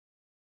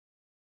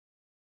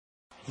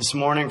This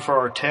morning for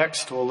our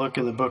text, we'll look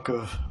in the book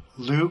of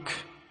Luke.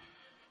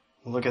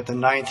 We'll look at the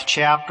 9th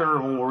chapter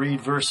and we'll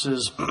read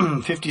verses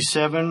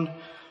 57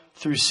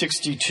 through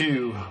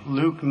 62.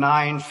 Luke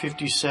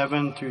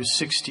 9:57 through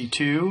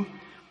 62.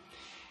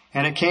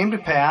 And it came to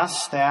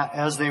pass that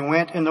as they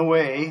went in the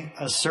way,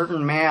 a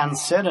certain man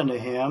said unto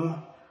him,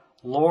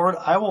 Lord,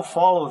 I will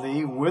follow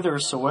thee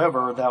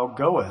whithersoever thou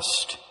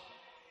goest.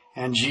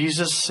 And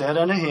Jesus said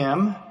unto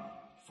him,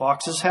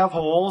 Foxes have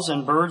holes,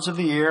 and birds of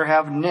the air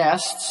have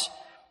nests,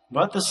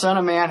 but the Son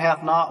of Man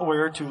hath not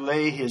where to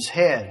lay his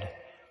head.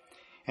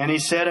 And he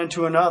said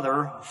unto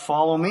another,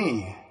 Follow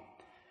me.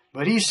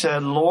 But he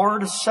said,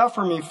 Lord,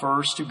 suffer me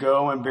first to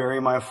go and bury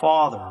my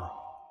father.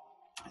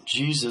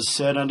 Jesus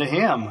said unto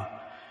him,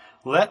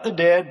 Let the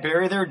dead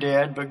bury their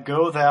dead, but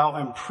go thou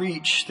and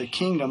preach the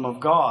kingdom of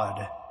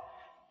God.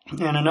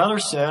 And another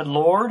said,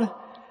 Lord,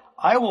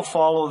 I will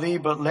follow thee,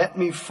 but let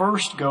me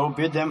first go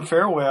bid them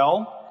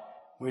farewell,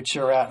 which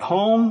are at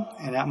home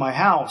and at my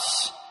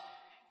house.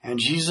 And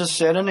Jesus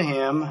said unto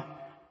him,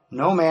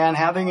 No man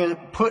having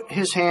put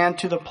his hand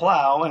to the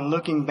plow and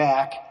looking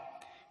back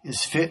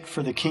is fit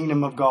for the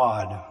kingdom of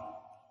God.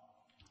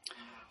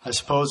 I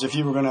suppose if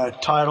you were going to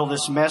title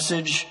this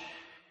message,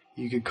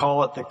 you could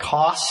call it The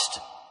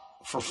Cost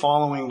for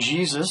Following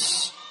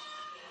Jesus.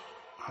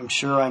 I'm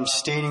sure I'm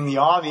stating the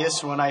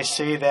obvious when I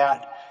say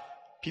that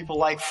people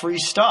like free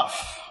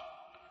stuff.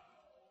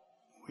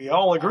 We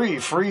all agree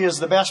free is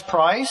the best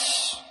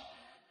price.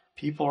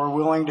 People are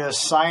willing to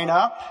sign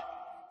up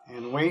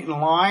and wait in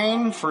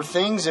line for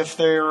things if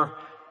they're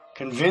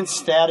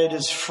convinced that it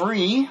is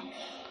free.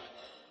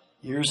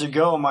 Years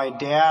ago, my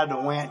dad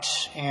went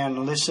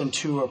and listened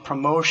to a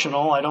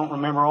promotional. I don't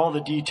remember all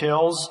the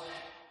details,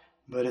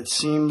 but it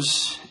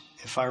seems,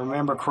 if I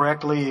remember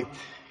correctly,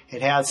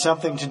 it had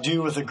something to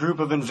do with a group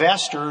of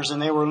investors, and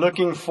they were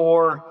looking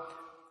for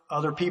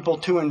other people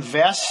to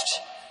invest.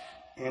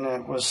 And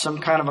it was some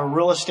kind of a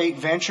real estate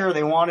venture.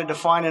 They wanted to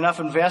find enough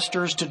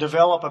investors to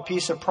develop a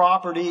piece of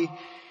property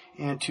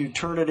and to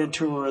turn it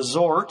into a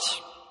resort.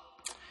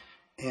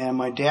 And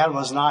my dad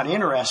was not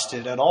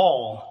interested at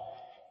all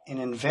in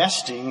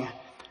investing,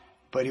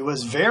 but he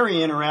was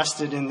very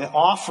interested in the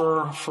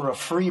offer for a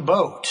free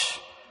boat.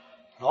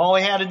 All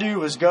he had to do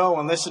was go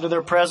and listen to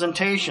their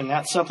presentation.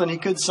 That's something he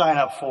could sign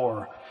up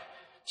for.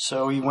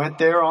 So he went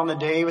there on the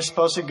day he was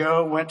supposed to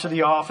go, went to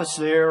the office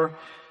there,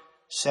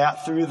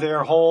 sat through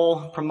their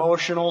whole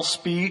promotional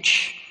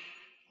speech,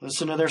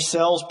 listened to their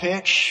sales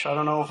pitch. I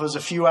don't know if it was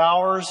a few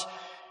hours.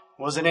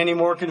 Wasn't any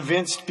more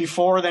convinced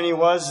before than he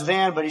was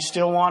then, but he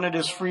still wanted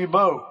his free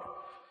boat.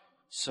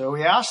 So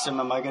he asked him,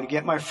 am I going to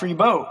get my free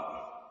boat?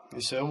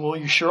 He said, well,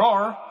 you sure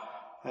are.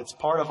 That's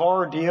part of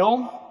our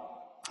deal.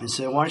 He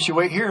said, why don't you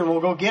wait here and we'll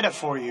go get it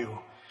for you.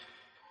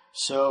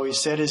 So he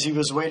said as he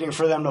was waiting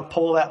for them to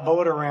pull that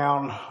boat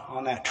around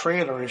on that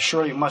trailer,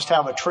 sure you must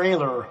have a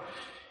trailer,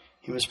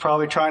 he was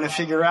probably trying to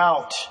figure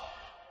out,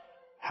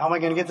 how am I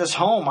going to get this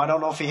home? I don't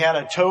know if he had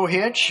a tow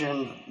hitch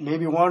and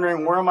maybe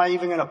wondering where am I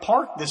even going to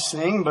park this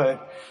thing,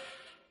 but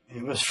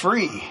it was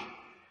free.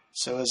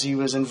 So as he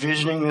was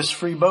envisioning this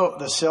free boat,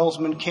 the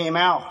salesman came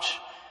out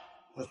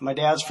with my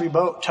dad's free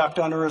boat tucked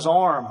under his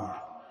arm.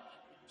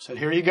 Said,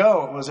 here you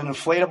go. It was an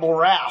inflatable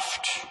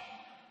raft.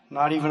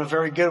 Not even a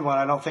very good one.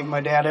 I don't think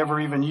my dad ever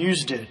even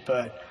used it,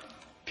 but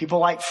people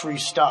like free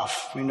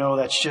stuff. We know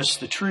that's just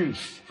the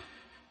truth.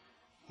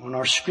 When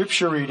our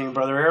scripture reading,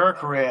 Brother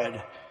Eric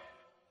read,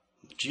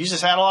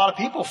 Jesus had a lot of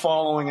people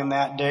following him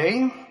that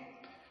day,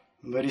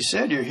 but he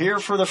said, you're here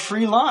for the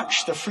free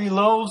lunch, the free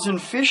loaves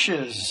and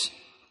fishes.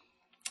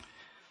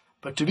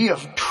 But to be a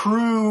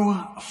true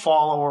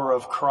follower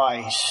of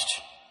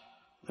Christ,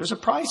 there's a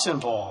price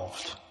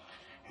involved.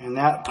 And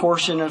that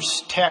portion of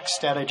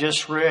text that I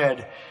just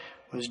read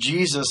was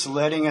Jesus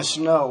letting us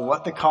know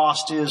what the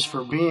cost is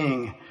for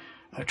being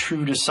a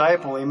true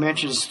disciple. He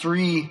mentions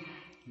 3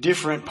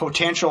 different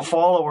potential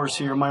followers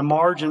here. My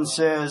margin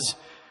says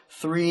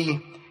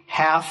 3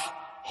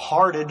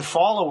 half-hearted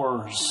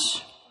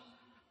followers.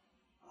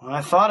 When I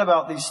thought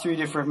about these 3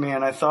 different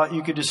men, I thought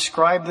you could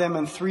describe them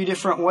in 3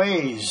 different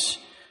ways.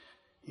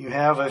 You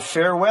have a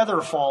fair weather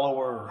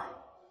follower,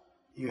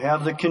 you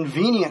have the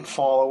convenient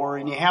follower,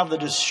 and you have the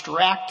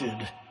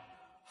distracted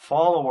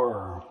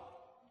follower.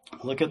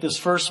 Look at this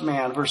first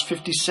man, verse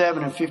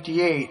 57 and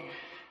 58. It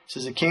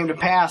says, it came to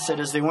pass that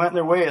as they went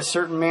their way, a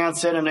certain man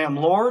said unto him,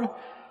 Lord,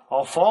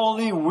 I'll follow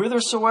thee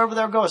whithersoever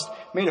thou goest.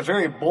 Made a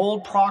very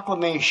bold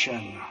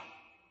proclamation.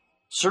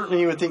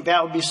 Certainly you would think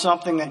that would be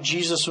something that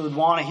Jesus would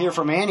want to hear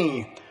from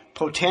any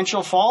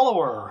potential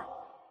follower.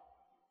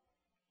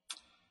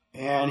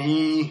 And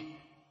he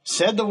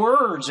said the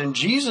words, and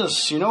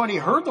Jesus, he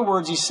heard the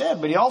words he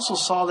said, but he also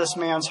saw this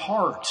man's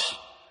heart.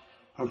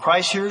 And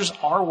Christ hears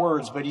our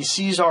words, but he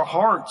sees our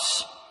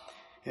hearts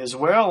as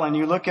well. And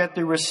you look at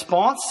the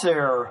response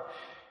there.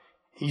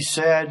 He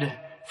said,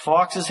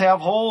 Foxes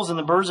have holes, and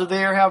the birds of the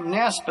air have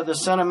nests, but the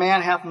Son of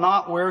Man hath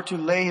not where to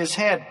lay his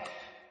head.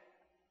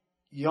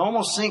 You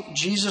almost think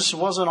Jesus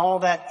wasn't all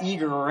that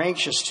eager or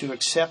anxious to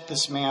accept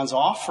this man's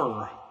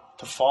offer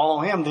to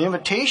follow him. The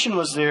invitation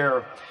was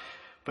there,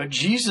 But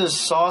Jesus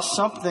saw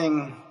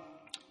something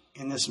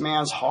in this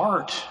man's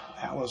heart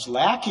that was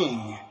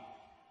lacking.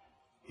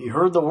 He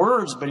heard the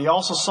words, but he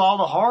also saw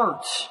the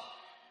heart.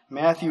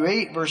 Matthew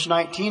 8, verse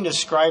 19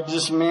 describes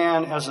this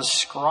man as a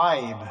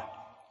scribe.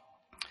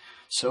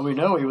 So we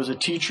know he was a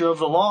teacher of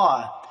the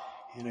law.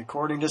 And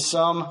according to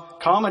some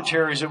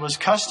commentaries, it was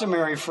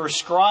customary for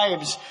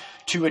scribes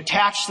to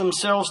attach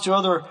themselves to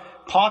other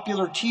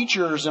popular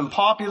teachers and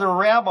popular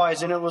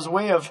rabbis, and it was a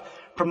way of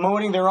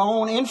promoting their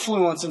own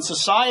influence in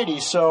society.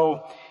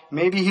 So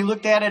maybe he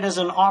looked at it as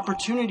an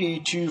opportunity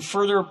to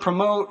further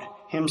promote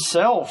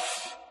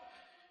himself.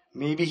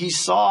 Maybe he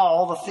saw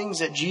all the things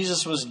that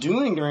Jesus was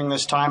doing during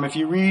this time. If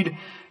you read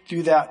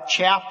through that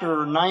chapter,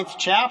 9th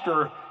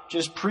chapter,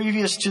 just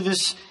previous to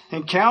this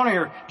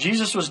encounter,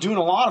 Jesus was doing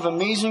a lot of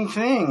amazing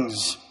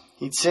things.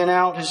 He'd sent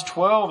out his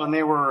 12 and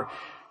they were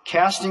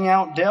casting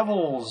out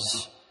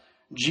devils.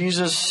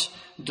 Jesus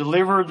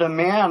delivered the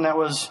man that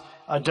was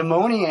a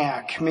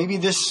demoniac. Maybe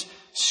this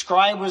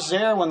scribe was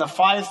there when the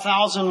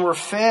 5,000 were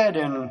fed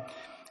and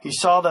he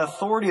saw the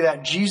authority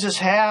that Jesus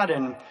had,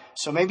 and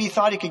so maybe he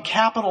thought he could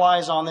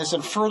capitalize on this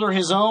and further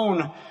his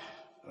own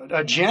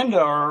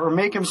agenda or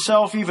make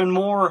himself even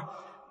more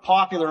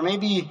popular,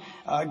 maybe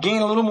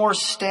gain a little more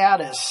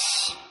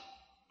status.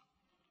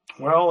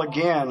 Well,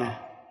 again,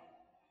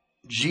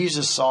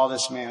 Jesus saw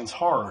this man's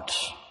heart.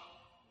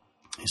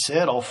 He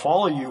said, "I'll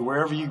follow you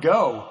wherever you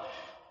go."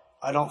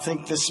 I don't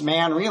think this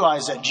man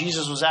realized that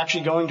Jesus was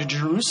actually going to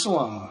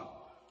Jerusalem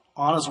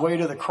on his way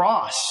to the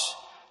cross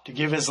to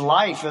give his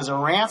life as a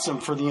ransom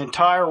for the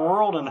entire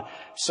world, and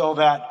so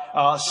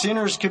that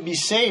sinners could be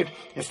saved.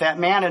 If that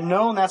man had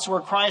known that's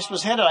where Christ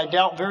was headed, I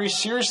doubt very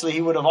seriously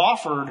he would have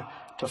offered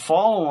to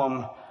follow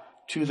him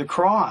to the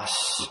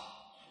cross.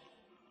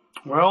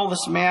 Well,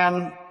 this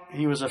man,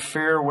 he was a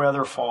fair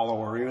weather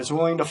follower. He was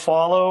willing to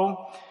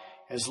follow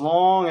as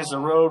long as the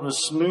road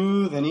was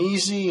smooth and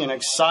easy and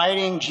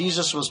exciting.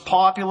 Jesus was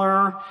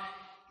popular.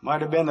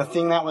 Might have been the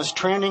thing that was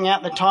trending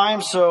at the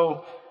time,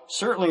 so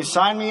certainly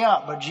sign me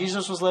up. But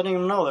Jesus was letting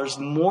him know there's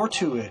more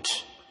to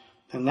it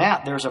than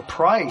that. There's a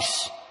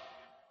price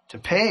to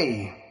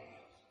pay.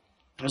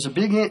 There's a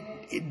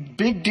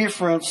big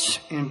difference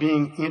in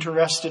being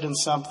interested in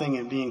something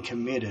and being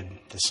committed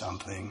to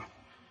something.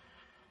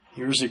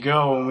 Years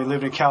ago, when we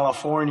lived in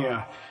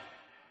California,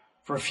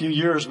 for a few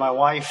years, my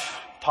wife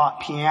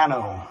taught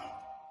piano.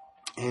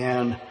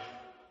 And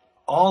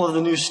all of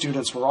the new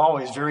students were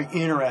always very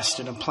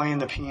interested in playing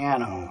the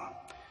piano.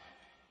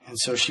 And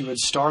so she would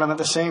start them at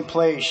the same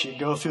place. She'd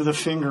go through the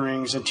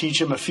fingerings and teach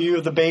them a few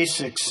of the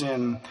basics.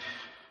 And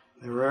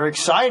they were very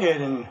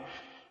excited. And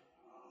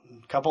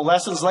a couple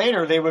lessons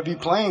later, they would be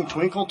playing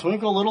Twinkle,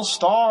 Twinkle, Little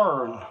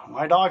Star, and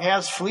My Dog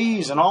Has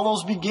Fleas, and all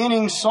those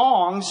beginning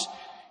songs.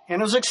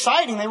 And it was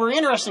exciting. They were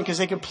interesting because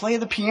they could play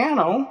the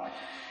piano.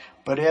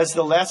 But as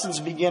the lessons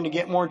began to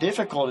get more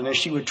difficult, and as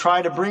she would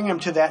try to bring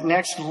them to that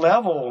next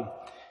level,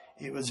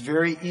 it was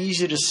very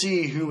easy to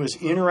see who was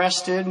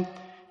interested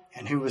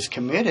and who was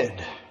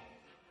committed.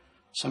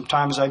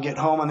 Sometimes I'd get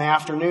home in the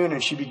afternoon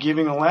and she'd be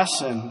giving a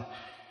lesson,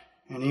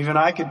 and even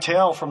I could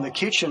tell from the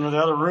kitchen or the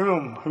other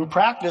room who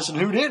practiced and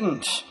who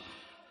didn't.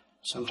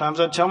 Sometimes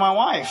I'd tell my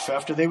wife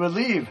after they would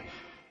leave,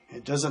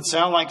 "It doesn't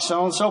sound like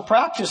so-and-so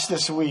practiced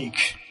this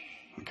week."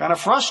 It kind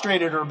of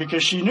frustrated her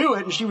because she knew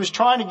it and she was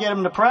trying to get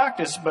him to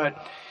practice,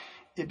 but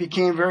it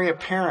became very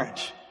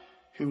apparent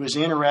who was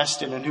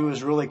interested and who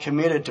was really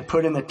committed to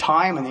put in the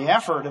time and the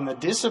effort and the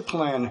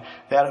discipline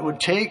that it would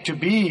take to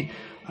be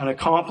an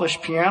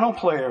accomplished piano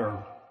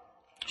player.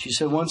 She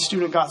said one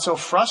student got so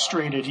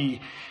frustrated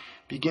he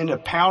began to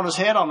pound his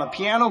head on the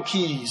piano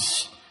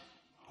keys.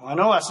 Well, I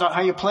know that's not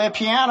how you play a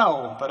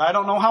piano, but I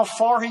don't know how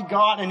far he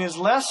got in his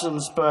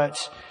lessons,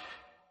 but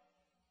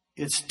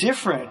it's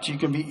different. You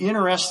can be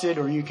interested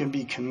or you can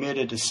be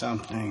committed to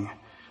something.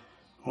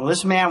 Well,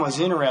 this man was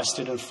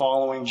interested in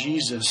following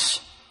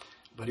Jesus,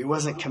 but he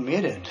wasn't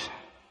committed.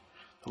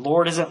 The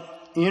Lord isn't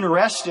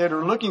interested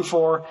or looking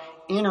for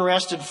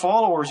interested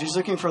followers. He's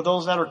looking for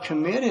those that are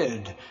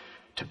committed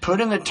to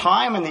put in the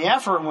time and the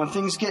effort. When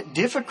things get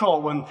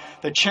difficult, when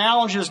the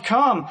challenges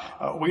come,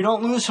 we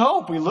don't lose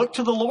hope. We look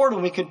to the Lord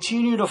and we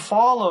continue to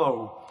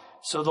follow.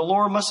 So the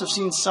Lord must have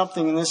seen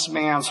something in this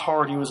man's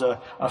heart. He was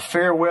a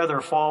fair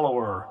weather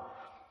follower.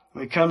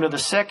 We come to the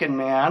second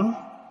man,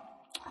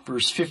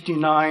 verse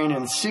 59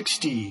 and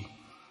 60.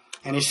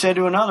 And he said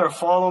to another,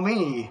 "Follow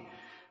me."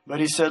 But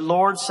he said,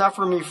 "Lord,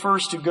 suffer me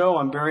first to go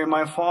and bury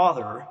my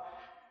father."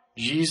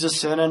 Jesus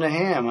said unto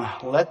him,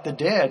 "Let the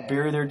dead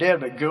bury their dead,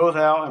 but go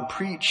thou and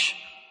preach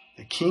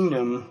the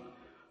kingdom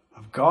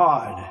of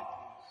God."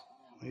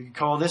 We could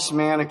call this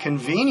man a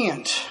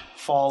convenient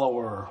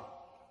follower.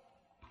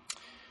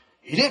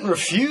 He didn't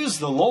refuse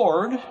the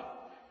Lord.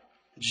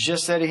 It's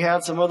just that he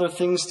had some other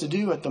things to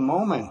do at the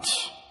moment.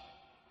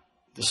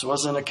 This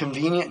wasn't a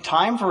convenient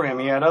time for him.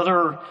 He had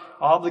other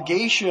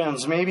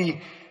obligations,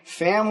 maybe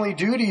family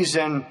duties.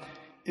 And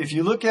if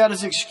you look at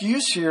his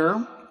excuse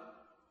here,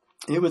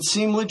 it would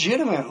seem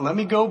legitimate. Let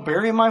me go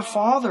bury my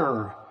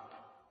father.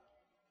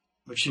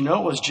 But you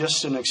know, it was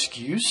just an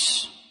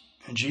excuse.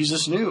 And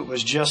Jesus knew it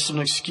was just an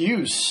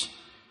excuse.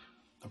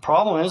 The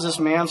problem is this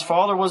man's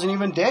father wasn't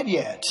even dead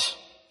yet.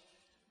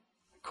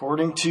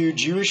 According to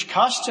Jewish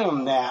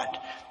custom, that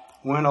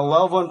when a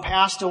loved one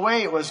passed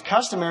away, it was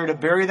customary to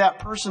bury that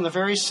person the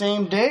very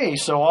same day.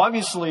 So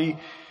obviously,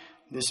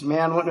 this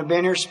man wouldn't have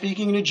been here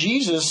speaking to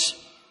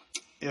Jesus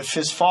if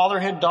his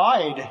father had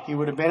died. He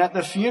would have been at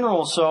the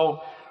funeral.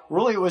 So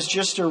really, it was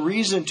just a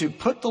reason to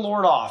put the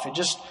Lord off. It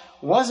just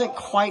wasn't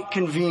quite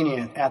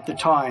convenient at the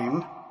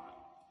time.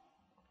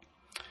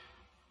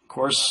 Of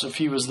course, if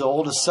he was the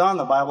oldest son,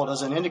 the Bible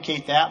doesn't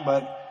indicate that,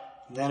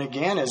 but then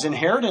again, his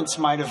inheritance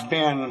might have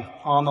been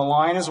on the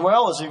line as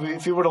well. As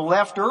if he would have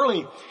left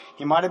early,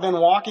 he might have been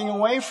walking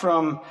away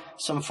from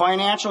some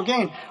financial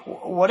gain.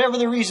 Whatever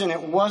the reason,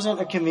 it wasn't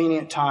a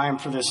convenient time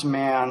for this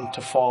man to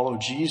follow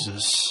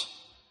Jesus.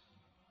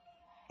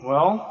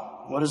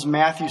 Well, what does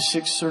Matthew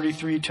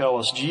 6:33 tell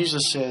us?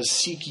 Jesus says,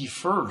 "Seek ye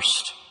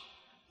first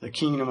the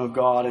kingdom of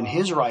God and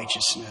his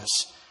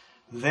righteousness.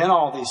 Then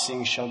all these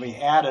things shall be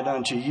added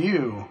unto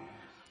you."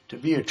 To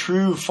be a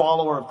true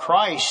follower of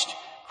Christ,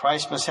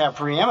 Christ must have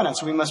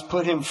preeminence. We must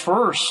put him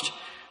first.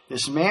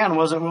 This man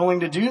wasn't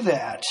willing to do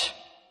that.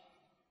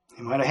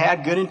 He might have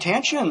had good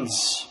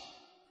intentions.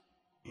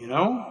 You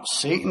know,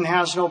 Satan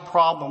has no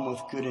problem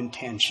with good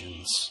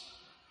intentions.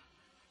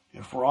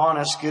 If we're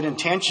honest, good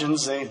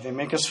intentions, they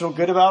make us feel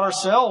good about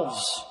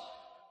ourselves.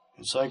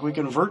 It's like we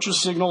can virtue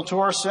signal to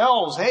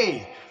ourselves,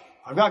 hey,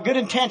 I've got good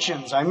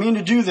intentions. I mean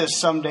to do this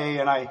someday,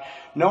 and I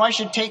know I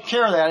should take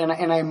care of that,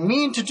 and I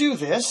mean to do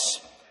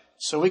this.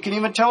 So we can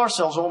even tell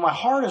ourselves, well, my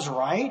heart is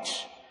right.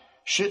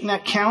 Shouldn't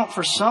that count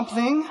for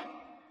something?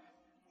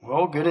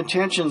 Well, good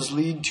intentions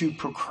lead to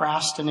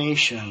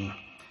procrastination.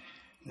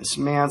 This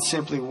man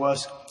simply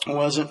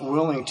wasn't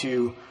willing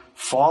to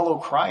follow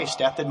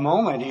Christ at the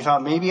moment. He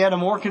thought maybe at a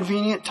more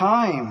convenient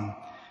time.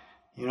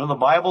 You know, the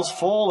Bible's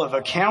full of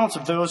accounts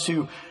of those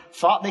who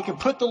thought they could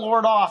put the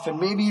Lord off and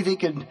maybe they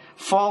could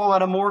follow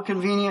at a more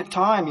convenient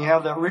time. You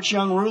have that rich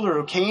young ruler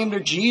who came to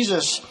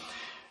Jesus,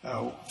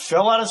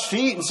 fell at his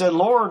feet and said,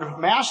 "Lord,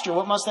 Master,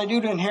 what must I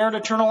do to inherit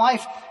eternal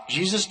life?"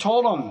 Jesus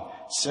told him,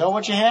 "Sell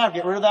what you have,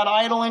 get rid of that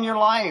idol in your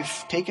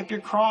life, take up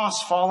your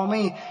cross, follow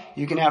me.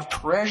 You can have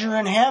treasure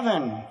in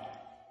heaven."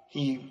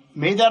 He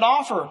made that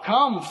offer,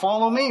 "Come,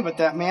 follow me." But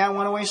that man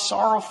went away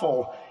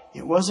sorrowful.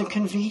 It wasn't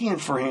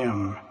convenient for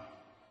him.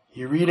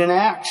 You read in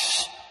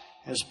Acts,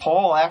 as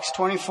Paul, Acts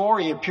 24,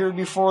 he appeared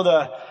before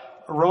the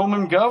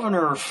Roman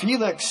governor,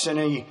 Felix, and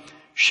he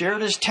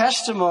shared his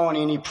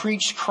testimony, and he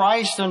preached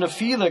Christ unto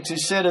Felix. He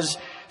said, as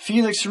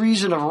Felix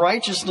reasoned of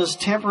righteousness,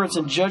 temperance,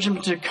 and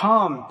judgment to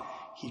come,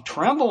 he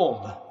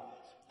trembled.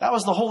 That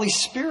was the Holy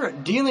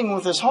Spirit dealing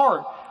with his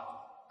heart,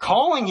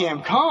 calling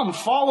him, "Come,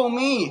 follow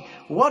me."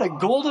 What a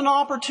golden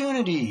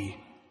opportunity.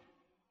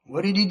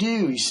 What did he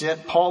do? He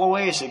sent Paul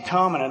away. He said,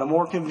 "Come, and at a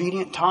more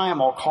convenient time,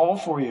 I'll call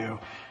for you."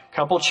 A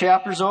couple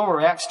chapters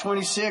over, Acts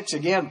 26,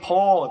 again,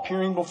 Paul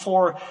appearing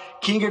before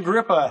King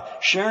Agrippa,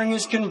 sharing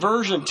his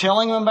conversion,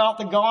 telling him about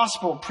the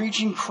gospel,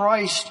 preaching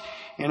Christ.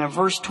 And in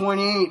verse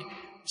 28, it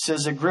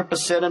says, Agrippa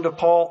said unto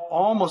Paul,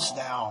 "Almost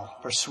thou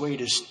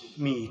persuadest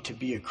me to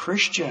be a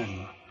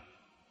Christian."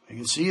 You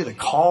can see the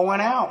call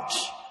went out.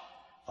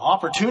 The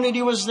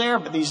opportunity was there,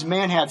 but these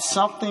men had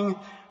something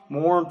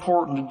more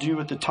important to do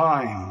at the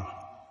time.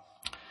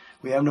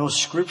 We have no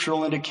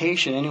scriptural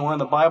indication anywhere in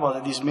the Bible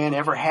that these men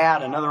ever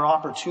had another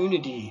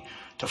opportunity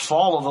to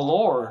follow the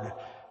Lord.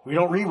 We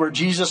don't read where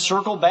Jesus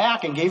circled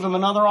back and gave him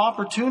another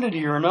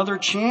opportunity or another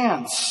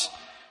chance.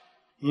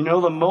 You know,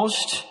 the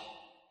most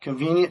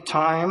convenient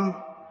time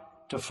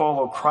to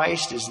follow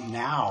Christ is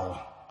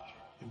now.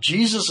 If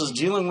Jesus is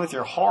dealing with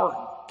your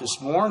heart this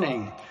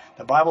morning,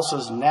 the Bible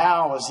says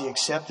now is the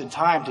accepted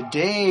time.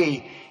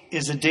 Today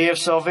is the day of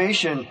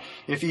salvation.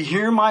 If you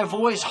hear my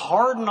voice,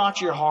 harden not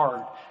your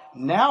heart.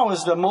 Now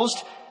is the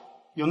most,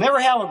 you'll never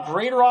have a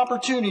greater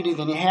opportunity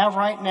than you have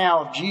right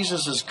now if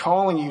Jesus is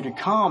calling you to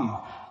come,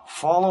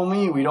 follow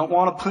me. We don't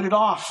want to put it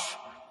off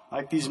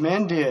like these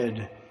men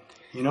did.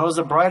 You know, as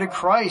the bride of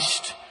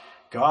Christ,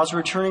 God's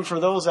returning for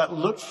those that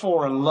look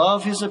for and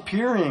love his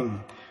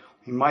appearing.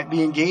 We might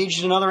be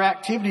engaged in other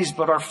activities,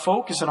 but our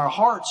focus and our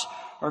hearts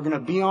are going to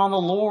be on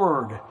the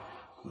Lord.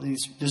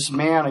 This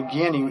man,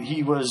 again,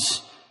 he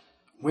was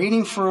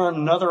waiting for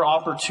another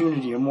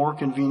opportunity, a more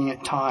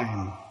convenient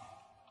time.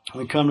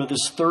 We come to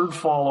this third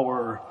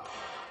follower.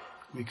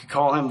 We could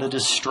call him the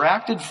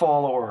distracted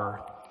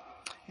follower.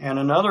 And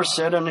another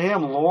said unto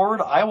him,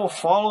 "Lord, I will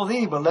follow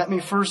thee, but let me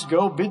first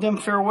go bid them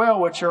farewell,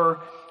 which are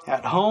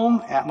at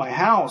home at my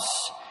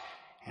house."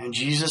 And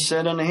Jesus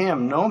said unto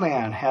him, "No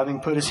man, having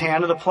put his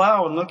hand to the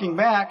plow and looking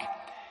back,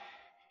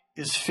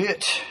 is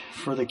fit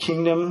for the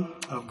kingdom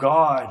of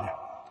God."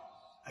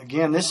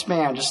 Again, this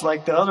man, just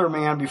like the other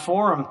man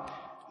before him,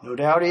 no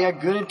doubt he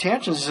had good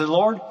intentions. He said,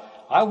 "Lord,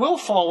 I will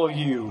follow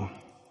you,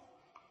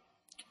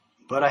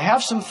 but I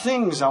have some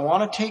things I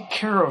want to take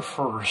care of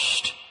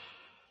first.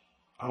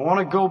 I want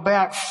to go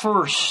back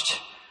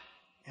first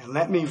and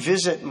let me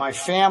visit my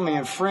family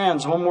and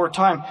friends one more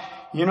time."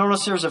 You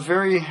notice there's a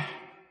very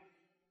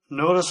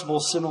noticeable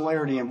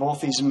similarity in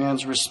both these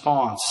men's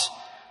response.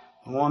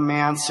 One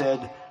man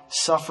said,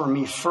 "Suffer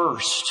me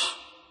first."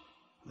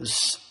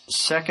 This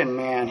second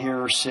man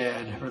here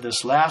said, or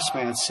this last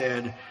man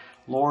said,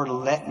 "Lord,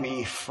 let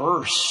me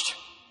first."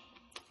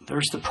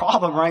 There's the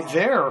problem right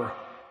there.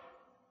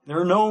 There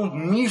are no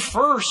me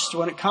first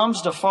when it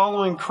comes to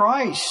following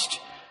Christ.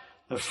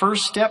 The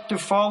first step to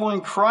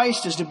following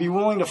Christ is to be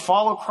willing to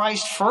follow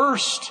Christ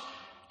first.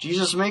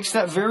 Jesus makes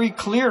that very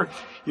clear.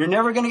 You're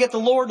never going to get the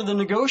Lord to the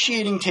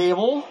negotiating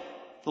table.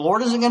 The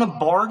Lord isn't going to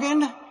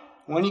bargain.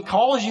 When He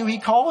calls you, He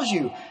calls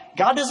you.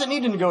 God doesn't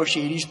need to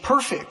negotiate. He's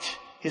perfect.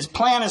 His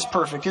plan is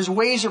perfect. His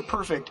ways are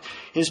perfect.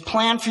 His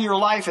plan for your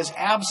life is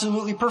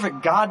absolutely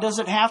perfect. God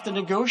doesn't have to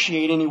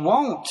negotiate, and He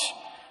won't.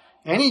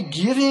 Any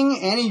giving,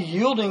 any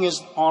yielding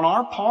is on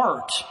our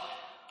part.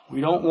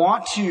 We don't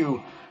want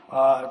to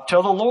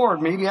tell the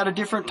Lord, maybe at a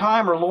different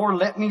time, or Lord,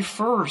 let me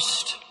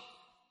first.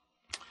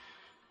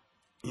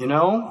 You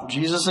know,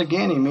 Jesus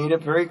again, He made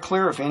it very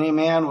clear, if any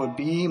man would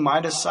be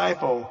my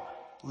disciple,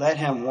 let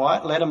him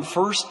what? Let him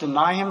first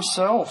deny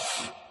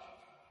himself.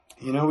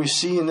 You know, we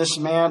see in this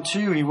man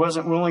too, he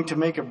wasn't willing to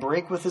make a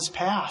break with his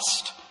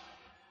past.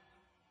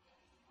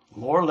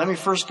 Lord, let me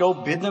first go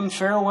bid them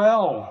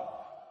farewell.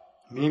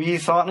 Maybe he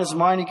thought in his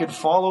mind he could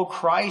follow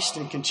Christ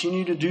and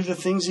continue to do the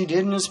things he did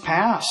in his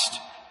past.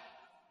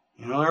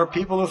 You know, there are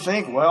people who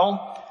think,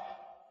 well,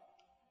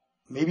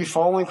 maybe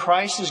following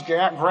Christ is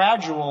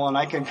gradual, and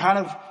I can kind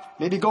of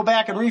maybe go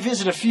back and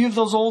revisit a few of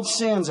those old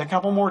sins a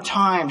couple more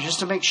times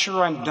just to make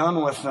sure I'm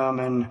done with them.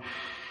 And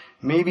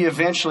maybe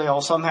eventually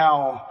I'll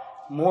somehow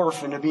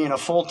morph into being a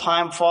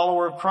full-time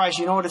follower of Christ.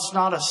 You know what? It's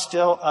not a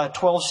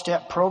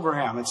 12-step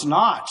program. It's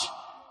not.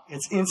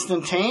 It's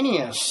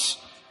instantaneous.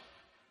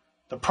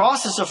 The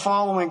process of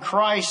following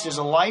Christ is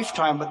a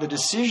lifetime, but the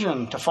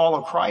decision to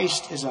follow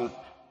Christ isn't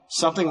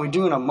something we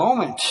do in a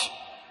moment.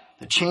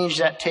 The change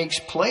that takes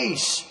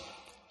place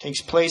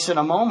in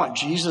a moment.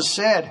 Jesus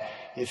said,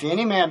 if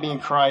any man be in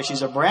Christ,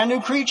 he's a brand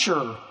new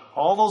creature.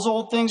 All those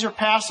old things are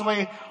passed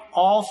away.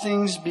 All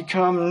things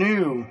become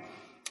new.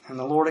 And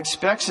the Lord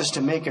expects us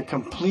to make a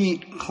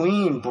complete,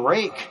 clean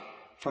break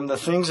from the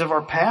things of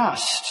our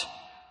past.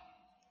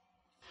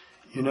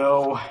 You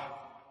know,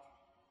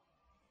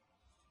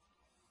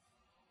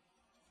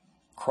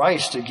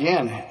 Christ,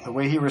 again, the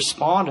way He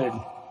responded,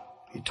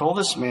 He told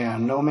this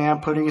man, no man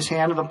putting his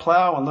hand to the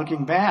plow and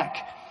looking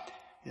back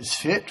is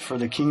fit for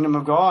the kingdom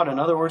of God. In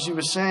other words, He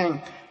was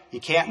saying, you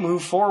can't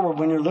move forward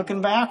when you're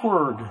looking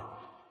backward.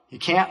 You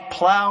can't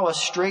plow a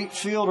straight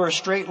field or a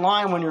straight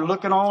line when you're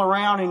looking all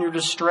around and you're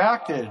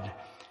distracted.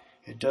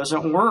 It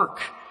doesn't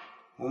work.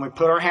 When we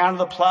put our hand to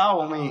the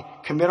plow, when we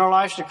commit our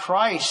lives to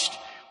Christ,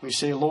 we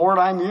say, Lord,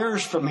 I'm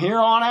yours from here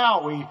on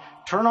out. We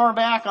turn our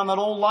back on that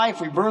old life.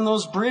 We burn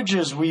those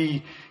bridges.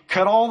 We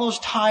cut all those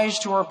ties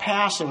to our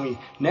past, and we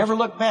never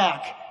look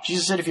back.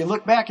 Jesus said, if you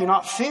look back, you're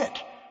not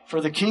fit for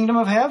the kingdom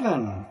of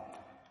heaven.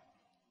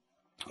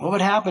 What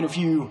would happen if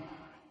you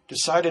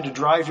decided to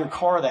drive your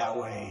car that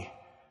way?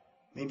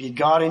 Maybe you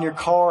got in your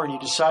car and you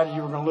decided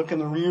you were going to look in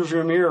the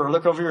rearview mirror or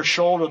look over your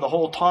shoulder the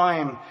whole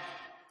time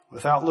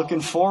without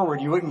looking forward.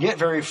 You wouldn't get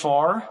very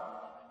far.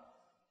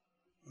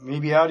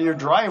 Maybe out of your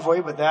driveway,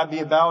 but that'd be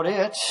about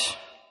it.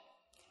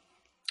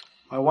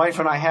 My wife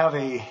and I have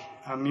a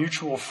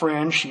mutual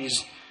friend.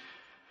 She's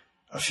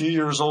a few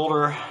years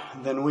older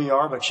than we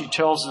are, but she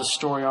tells this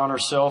story on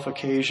herself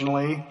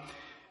occasionally.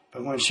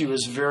 But when she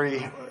was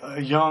very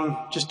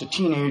young, just a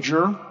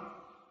teenager,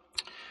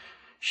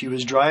 she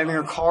was driving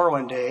her car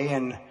one day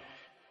and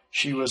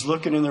she was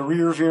looking in the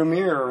rearview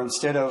mirror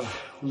instead of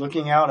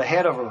looking out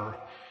ahead of her.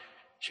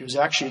 She was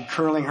actually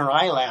curling her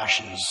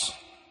eyelashes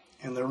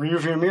in the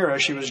rearview mirror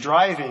as she was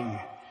driving.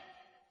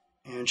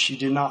 And she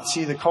did not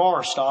see the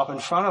car stop in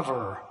front of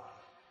her.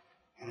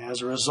 And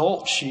as a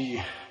result,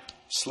 she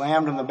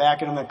slammed in the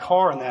back end of the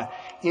car, and that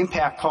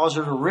impact caused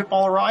her to rip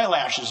all her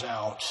eyelashes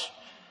out.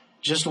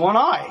 Just one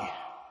eye.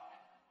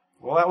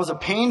 Well, that was a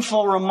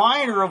painful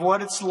reminder of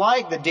what it's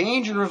like, the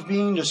danger of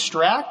being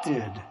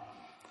distracted.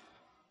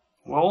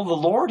 Well, the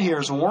Lord here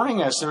is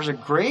warning us there's a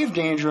grave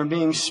danger in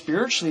being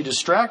spiritually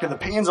distracted. The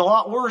pain's a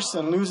lot worse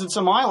than losing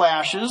some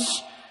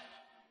eyelashes.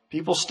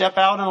 People step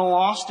out in a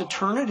lost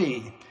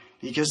eternity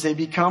because they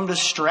become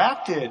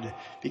distracted,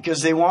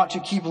 because they want to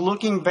keep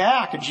looking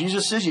back. And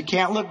Jesus says you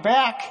can't look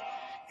back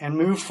and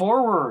move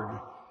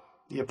forward.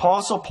 The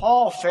Apostle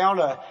Paul found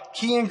a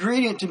key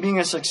ingredient to being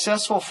a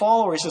successful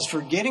follower. He says,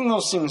 forgetting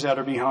those things that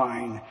are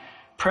behind,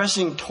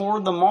 pressing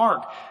toward the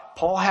mark.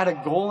 Paul had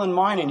a goal in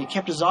mind, and he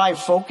kept his eye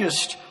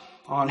focused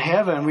on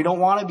heaven. We don't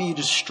want to be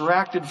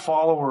distracted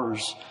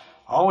followers,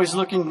 always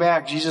looking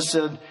back. Jesus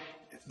said,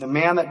 the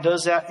man that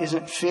does that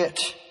isn't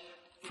fit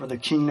for the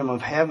kingdom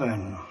of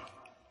heaven.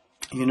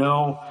 You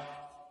know,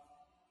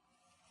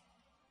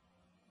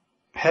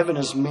 heaven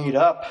is made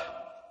up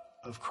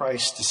of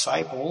Christ's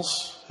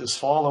disciples, His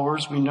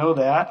followers. We know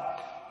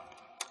that.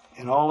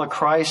 And all of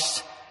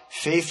Christ's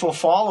faithful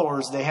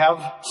followers, they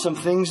have some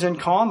things in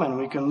common.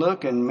 We can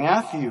look in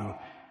Matthew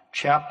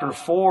chapter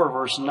 4,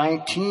 verse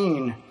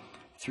 19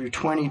 through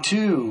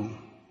 22.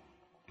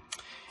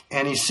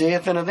 And he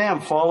saith unto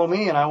them, Follow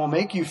me, and I will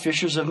make you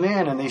fishers of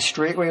men. And they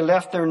straightway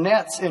left their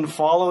nets and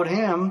followed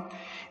him.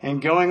 And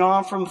going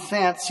on from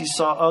thence, he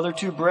saw other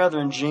two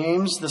brethren,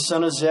 James the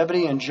son of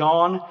Zebedee, and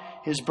John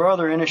his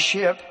brother, in a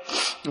ship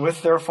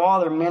with their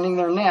father, mending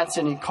their nets.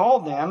 And he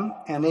called them,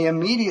 and they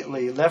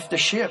immediately left the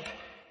ship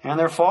and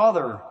their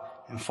father,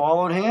 and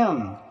followed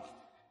him.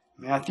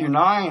 Matthew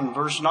 9,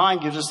 verse 9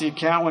 gives us the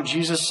account when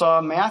Jesus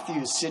saw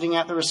Matthew sitting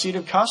at the receipt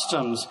of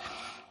customs.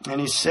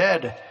 And he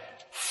said,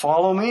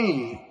 Follow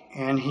me.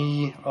 And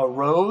he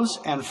arose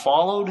and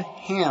followed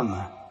him.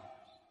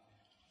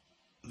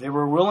 They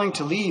were willing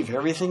to leave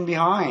everything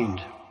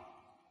behind.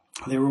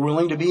 They were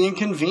willing to be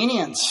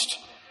inconvenienced.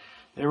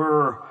 They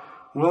were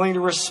willing to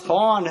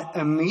respond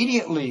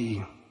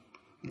immediately.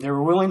 They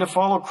were willing to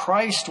follow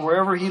Christ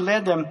wherever he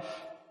led them,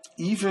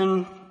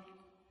 even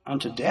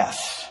unto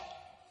death.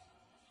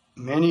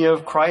 Many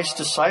of Christ's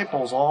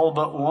disciples, all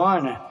but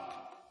one,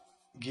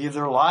 gave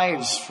their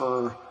lives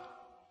for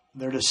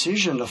their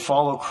decision to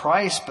follow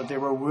Christ, but they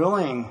were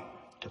willing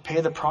to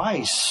pay the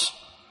price.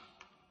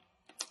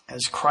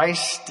 As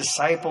Christ's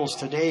disciples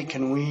today,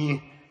 can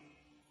we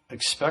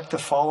expect to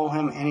follow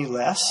him any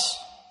less?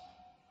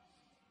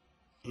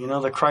 You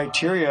know, the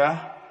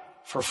criteria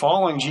for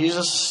following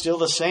Jesus is still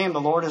the same.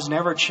 The Lord has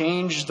never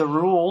changed the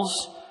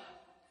rules.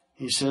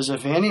 He says,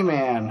 if any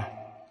man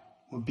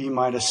would be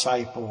my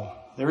disciple,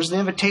 there's the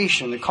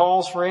invitation, the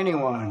calls for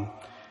anyone.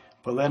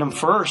 But let him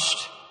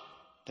first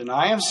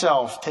deny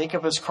himself, take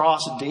up his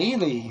cross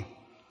daily,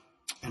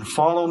 and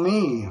follow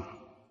me.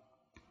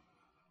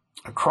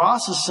 A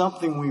cross is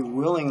something we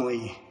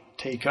willingly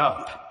take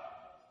up.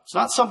 It's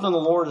not something the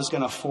Lord is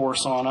going to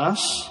force on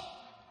us.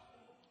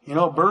 You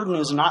know, a burden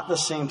is not the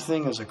same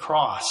thing as a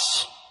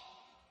cross.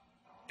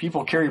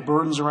 People carry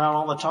burdens around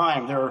all the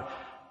time. There are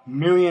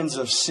millions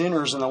of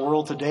sinners in the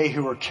world today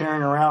who are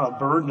carrying around a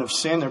burden of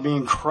sin. They're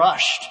being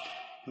crushed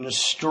and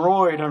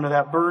destroyed under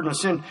that burden of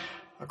sin.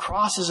 A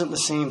cross isn't the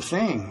same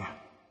thing.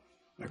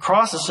 A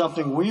cross is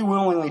something we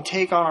willingly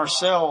take on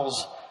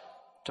ourselves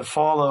to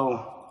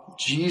follow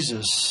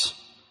Jesus.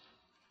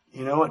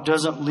 You know, it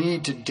doesn't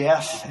lead to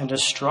death and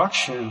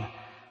destruction.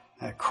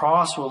 That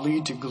cross will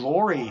lead to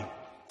glory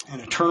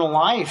and eternal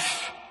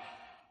life.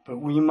 But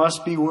we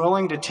must be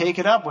willing to take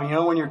it up. When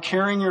you're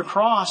carrying your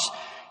cross,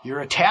 you're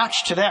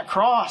attached to that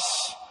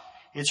cross.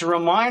 It's a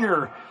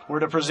reminder we're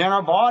to present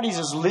our bodies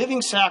as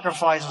living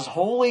sacrifices,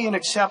 holy and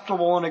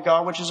acceptable unto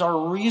God, which is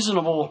our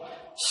reasonable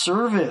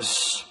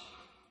service.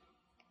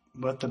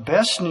 But the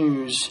best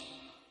news,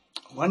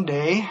 one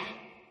day,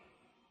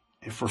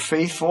 if we're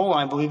faithful,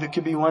 and I believe it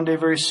could be one day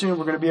very soon,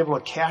 we're going to be able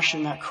to cash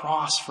in that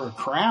cross for a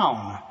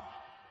crown.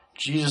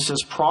 Jesus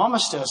has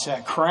promised us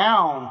that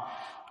crown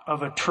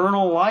of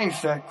eternal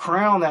life, that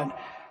crown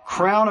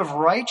of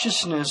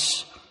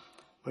righteousness.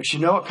 But you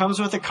know, it comes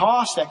with a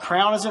cost. That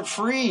crown isn't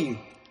free.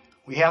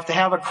 We have to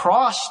have a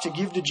cross to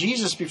give to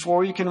Jesus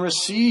before you can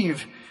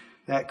receive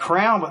that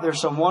crown. But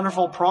there's some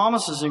wonderful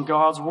promises in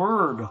God's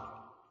Word.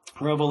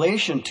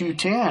 Revelation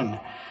 2:10.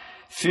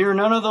 Fear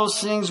none of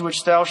those things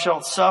which thou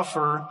shalt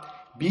suffer.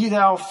 Be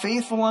thou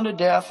faithful unto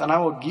death, and I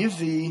will give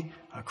thee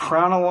a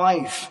crown of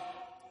life.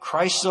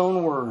 Christ's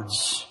own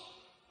words.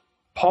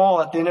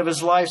 Paul, at the end of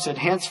his life, said,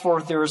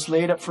 Henceforth there is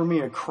laid up for me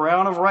a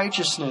crown of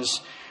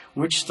righteousness,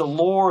 which the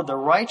Lord, the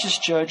righteous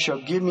judge,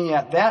 shall give me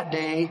at that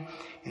day,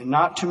 and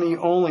not to me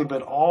only,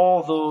 but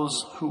all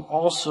those who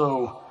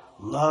also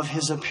love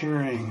his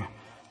appearing.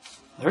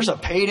 There's a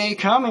payday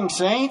coming,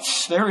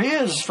 saints. There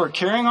is, for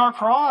carrying our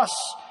cross.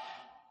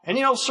 And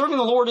you know, serving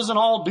the Lord isn't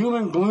all doom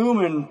and gloom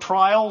and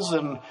trials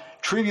and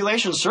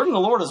tribulations. Serving the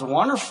Lord is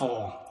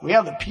wonderful. We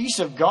have the peace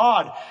of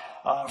God,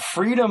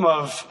 freedom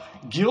of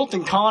guilt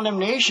and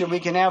condemnation. We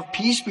can have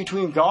peace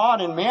between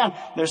God and man.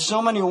 There's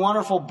so many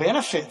wonderful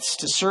benefits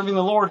to serving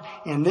the Lord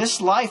in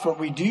this life, but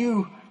we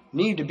do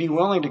need to be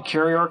willing to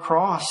carry our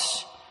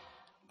cross.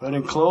 But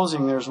in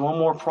closing, there's one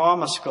more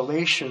promise,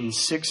 Galatians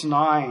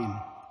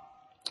 6:9.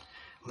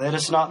 Let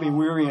us not be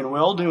weary in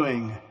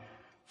well-doing,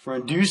 for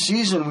in due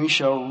season we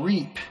shall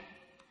reap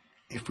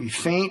if we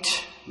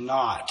faint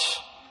not.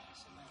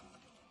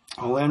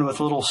 I'll end with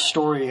a little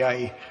story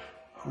I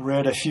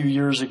read a few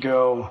years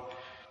ago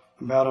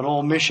about an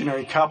old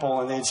missionary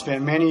couple, and they'd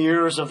spent many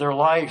years of their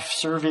life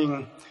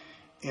serving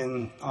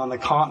on the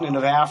continent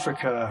of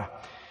Africa,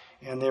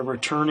 and they were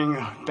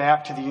returning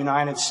back to the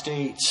United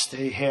States.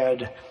 They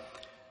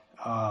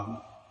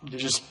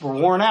just were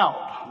worn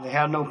out. They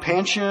had no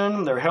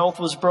pension, their health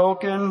was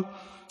broken,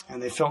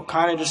 and they felt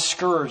kind of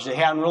discouraged. They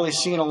hadn't really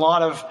seen a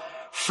lot of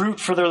fruit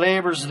for their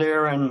labors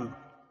there, and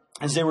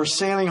as they were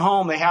sailing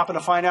home, they happened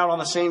to find out on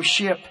the same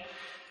ship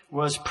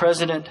was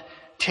President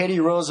Teddy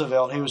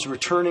Roosevelt. He was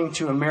returning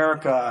to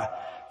America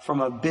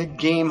from a big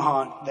game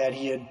hunt that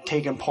he had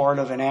taken part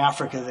of in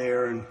Africa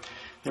there, and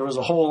there was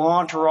a whole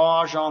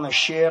entourage on the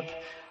ship,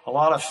 a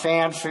lot of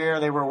fanfare.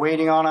 They were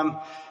waiting on him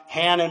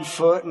hand and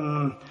foot,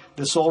 and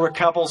this older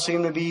couple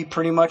seemed to be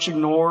pretty much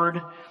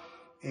ignored.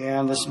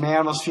 And this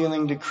man was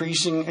feeling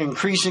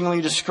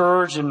increasingly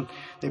discouraged, and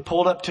they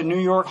pulled up to New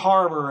York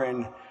Harbor,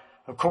 and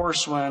Of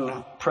course,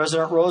 when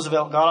President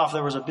Roosevelt got off,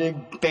 there was a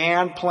big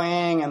band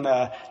playing and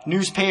the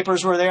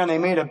newspapers were there and they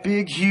made a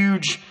big,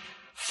 huge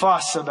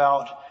fuss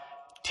about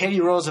Teddy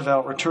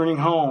Roosevelt returning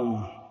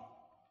home.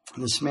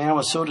 And this man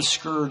was so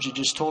discouraged, he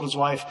just told his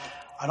wife,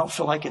 I don't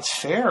feel like it's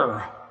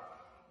fair.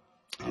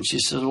 And she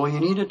said, well,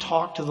 you need to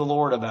talk to the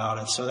Lord about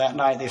it. So that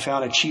night they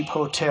found a cheap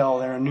hotel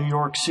there in New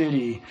York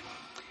City.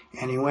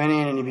 And he went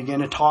in and he began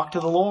to talk to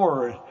the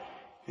Lord.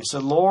 He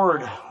said,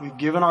 Lord, we've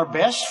given our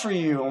best for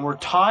you and we're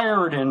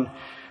tired. And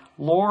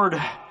Lord,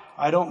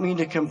 I don't mean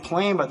to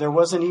complain, but there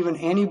wasn't even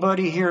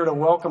anybody here to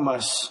welcome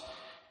us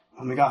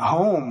when we got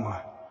home.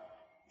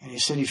 And he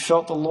said he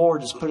felt the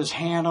Lord just put his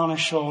hand on his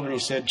shoulder. And he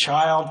said,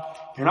 child,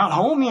 you're not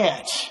home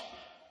yet.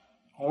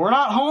 We're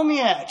not home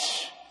yet.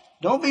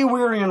 Don't be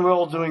weary in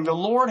well-doing. The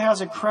Lord has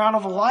a crown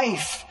of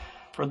life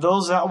for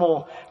those that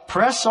will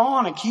press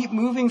on and keep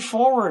moving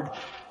forward.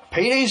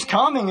 Payday's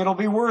coming. It'll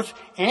be worth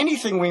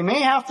anything we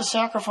may have to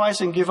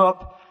sacrifice and give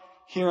up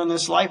here in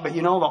this life. But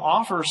you know, the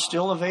offer is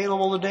still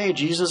available today.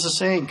 Jesus is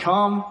saying,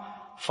 come,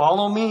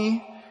 follow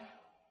me.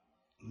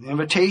 The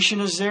invitation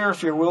is there.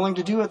 If you're willing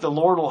to do it, the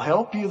Lord will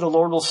help you. The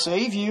Lord will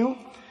save you.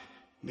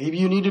 Maybe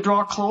you need to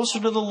draw closer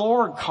to the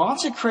Lord.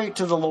 Consecrate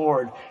to the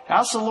Lord.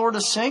 Ask the Lord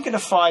to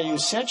sanctify you,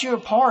 set you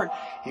apart,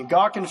 and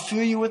God can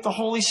fill you with the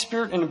Holy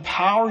Spirit and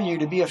empower you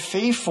to be a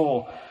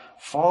faithful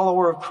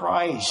follower of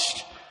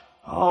Christ.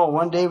 Oh,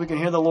 one day we can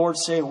hear the Lord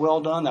say,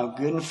 well done, thou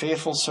good and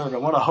faithful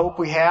servant. What a hope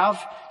we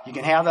have. You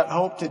can have that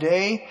hope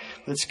today.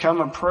 Let's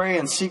come and pray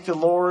and seek the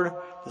Lord.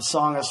 The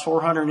song is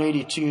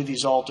 482.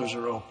 These altars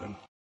are open.